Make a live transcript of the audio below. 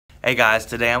Hey guys,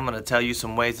 today I'm going to tell you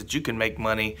some ways that you can make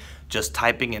money just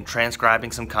typing and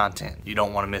transcribing some content. You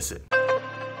don't want to miss it.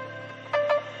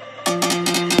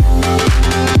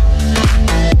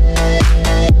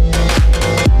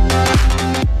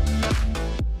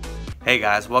 Hey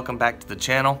guys, welcome back to the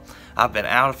channel. I've been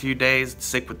out a few days,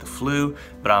 sick with the flu,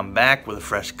 but I'm back with a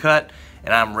fresh cut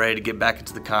and I'm ready to get back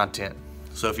into the content.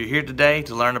 So if you're here today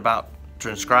to learn about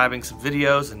transcribing some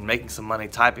videos and making some money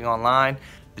typing online,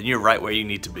 then you're right where you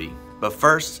need to be. But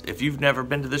first, if you've never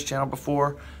been to this channel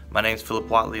before, my name's Phillip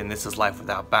Whatley and this is Life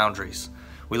Without Boundaries.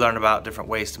 We learn about different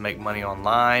ways to make money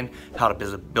online, how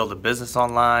to build a business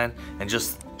online, and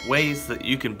just ways that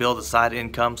you can build a side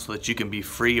income so that you can be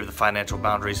free of the financial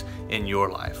boundaries in your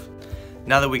life.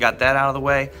 Now that we got that out of the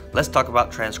way, let's talk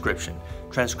about transcription.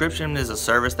 Transcription is a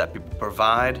service that people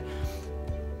provide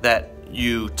that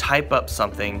you type up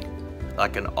something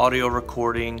like an audio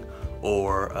recording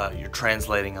or you're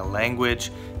translating a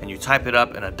language and you type it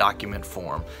up in a document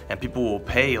form, and people will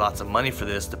pay lots of money for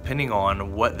this depending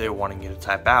on what they're wanting you to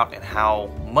type out and how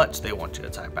much they want you to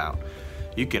type out.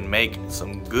 You can make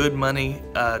some good money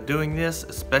doing this,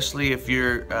 especially if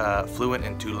you're fluent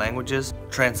in 2 languages.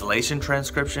 Translation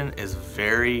transcription is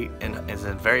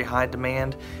in very high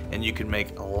demand, and you can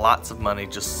make lots of money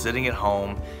just sitting at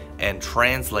home and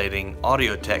translating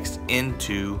audio text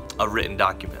into a written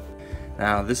document.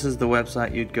 Now this is the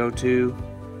website you'd go to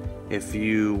if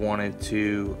you wanted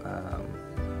to,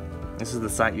 this is the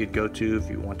site you'd go to if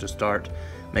you want to start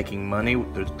making money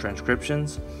with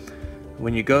transcriptions.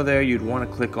 When you go there, you'd want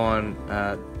to click on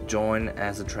join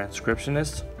as a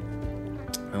transcriptionist,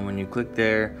 and when you click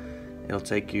there, it'll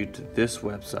take you to this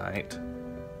website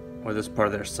or this part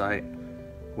of their site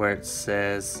where it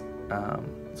says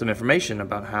some information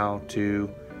about how to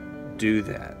do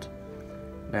that.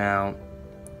 Now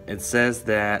it says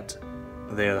that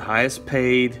they're the highest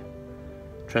paid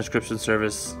transcription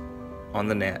service on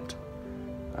the net.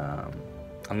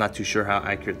 I'm not too sure how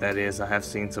accurate that is. I have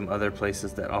seen some other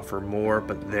places that offer more,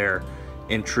 but their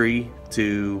entry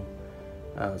to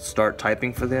start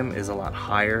typing for them is a lot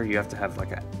higher. You have to have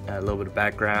like a little bit of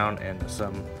background and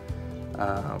some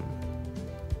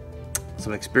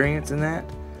experience in that.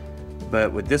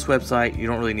 But with this website, you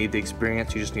don't really need the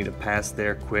experience. You just need to pass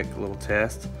their quick little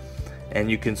test, and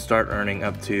you can start earning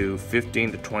up to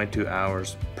 15 to 22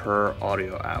 hours per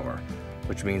audio hour,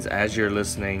 which means as you're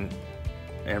listening,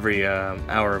 every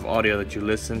hour of audio that you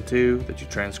listen to, that you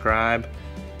transcribe,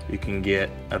 you can get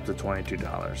up to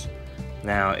 $22.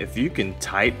 Now, if you can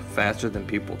type faster than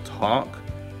people talk,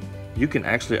 you can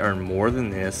actually earn more than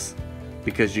this,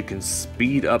 because you can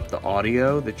speed up the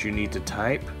audio that you need to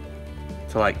type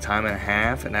to like time and a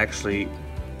half and actually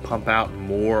pump out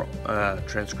more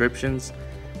transcriptions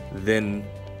than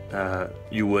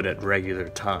you would at regular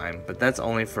time. But that's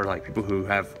only for like people who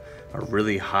have a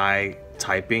really high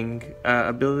typing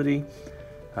ability.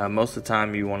 Most of the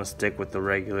time you want to stick with the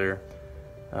regular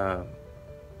the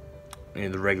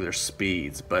regular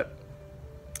speeds, but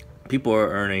people are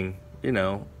earning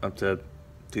up to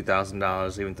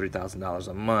 $2,000, even $3,000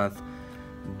 a month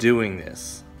doing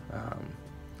this.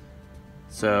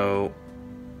 So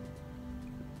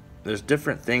there's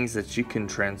different things that you can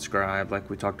transcribe, like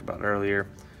we talked about earlier.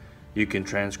 You can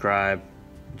transcribe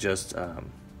just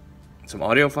some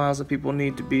audio files that people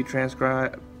need to be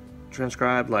transcribed,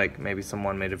 like maybe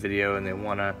someone made a video and they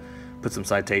want to put some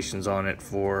citations on it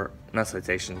for, not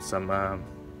citations, some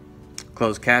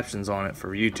closed captions on it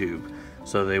for YouTube.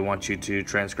 So they want you to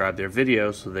transcribe their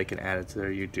video so they can add it to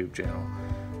their YouTube channel.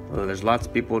 Well, there's lots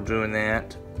of people doing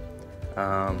that.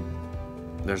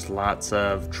 There's lots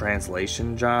of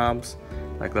translation jobs.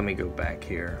 Like, let me go back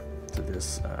here to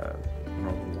this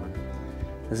normal one.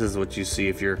 This is what you see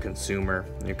if you're a consumer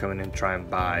and you're coming in to try and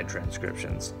buy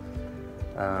transcriptions.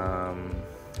 Here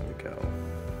we go.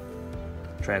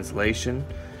 Translation.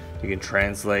 You can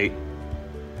translate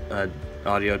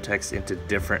audio text into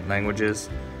different languages.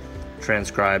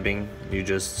 Transcribing, you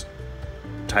just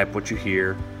type what you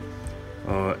hear.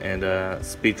 And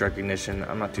speech recognition,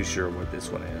 I'm not too sure what this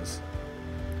one is.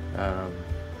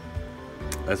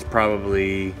 That's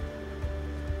probably,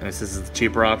 this is the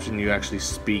cheaper option. You actually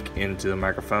speak into the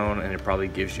microphone and it probably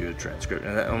gives you a transcript,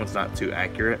 and that one's not too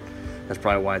accurate. That's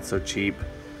probably why it's so cheap.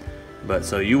 But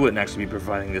so you wouldn't actually be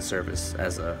providing this service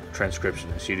as a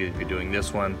transcriptionist. You'd either be doing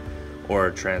this one or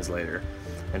a translator,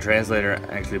 and translator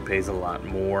actually pays a lot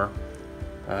more.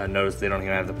 Notice they don't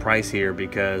even have the price here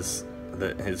because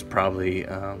it's probably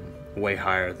way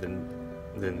higher than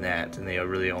that, and they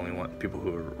really only want people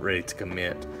who are ready to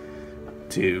commit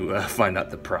to find out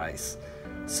the price.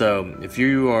 So if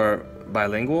you are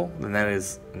bilingual, then that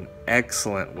is an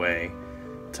excellent way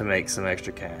to make some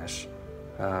extra cash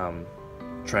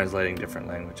translating different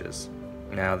languages.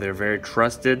 Now, they're very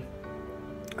trusted.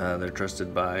 They're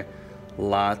trusted by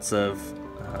lots of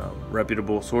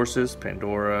reputable sources: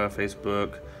 Pandora,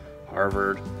 Facebook,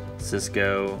 Harvard,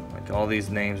 Cisco. Like, all these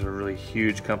names are really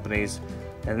huge companies,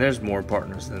 and there's more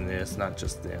partners than this, not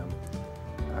just them.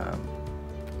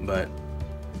 But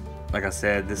like I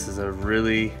said, this is a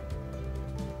really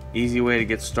easy way to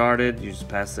get started. You just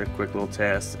pass their quick little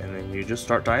test, and then you just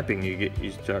start typing.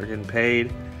 You start getting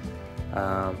paid.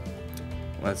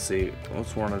 Let's see,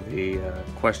 what's one of the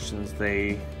questions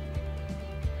they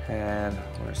had?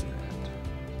 Where's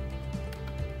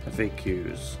that?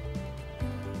 FAQs.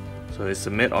 So they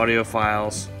submit audio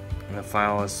files, and the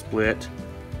file is split,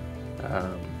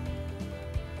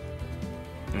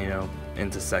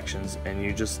 into sections, and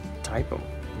you just type them.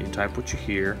 You type what you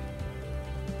hear,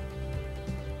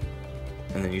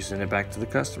 and then you send it back to the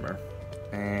customer.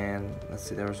 And let's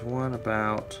see, there was one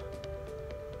about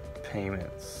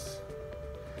payments.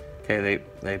 Okay,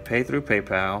 they pay through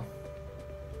PayPal,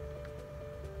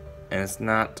 and it's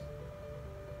not,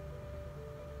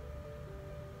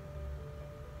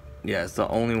 yeah, it's the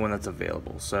only one that's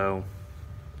available. So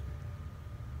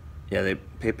yeah,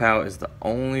 PayPal is the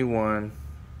only one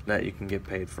that you can get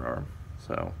paid for.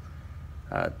 So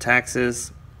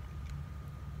taxes,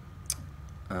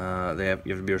 you have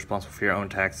to be responsible for your own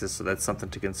taxes, so that's something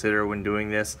to consider when doing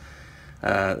this.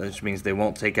 Which means they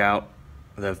won't take out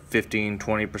the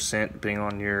 15-20% depending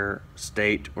on your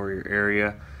state or your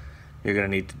area. You're going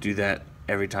to need to do that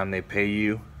every time they pay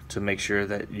you to make sure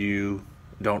that you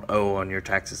don't owe on your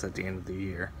taxes at the end of the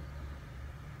year.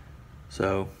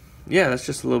 So yeah, that's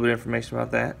just a little bit of information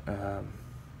about that.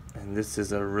 And this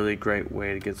is a really great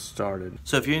way to get started.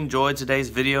 So if you enjoyed today's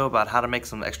video about how to make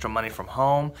some extra money from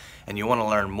home, and you want to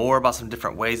learn more about some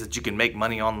different ways that you can make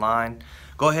money online,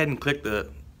 go ahead and click the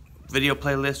video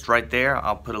playlist right there.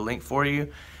 I'll put a link for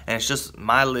you, and it's just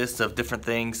my list of different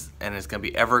things, and it's going to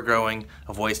be ever growing,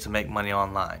 of ways to make money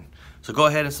online. So go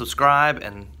ahead and subscribe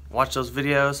and watch those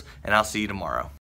videos, and I'll see you tomorrow.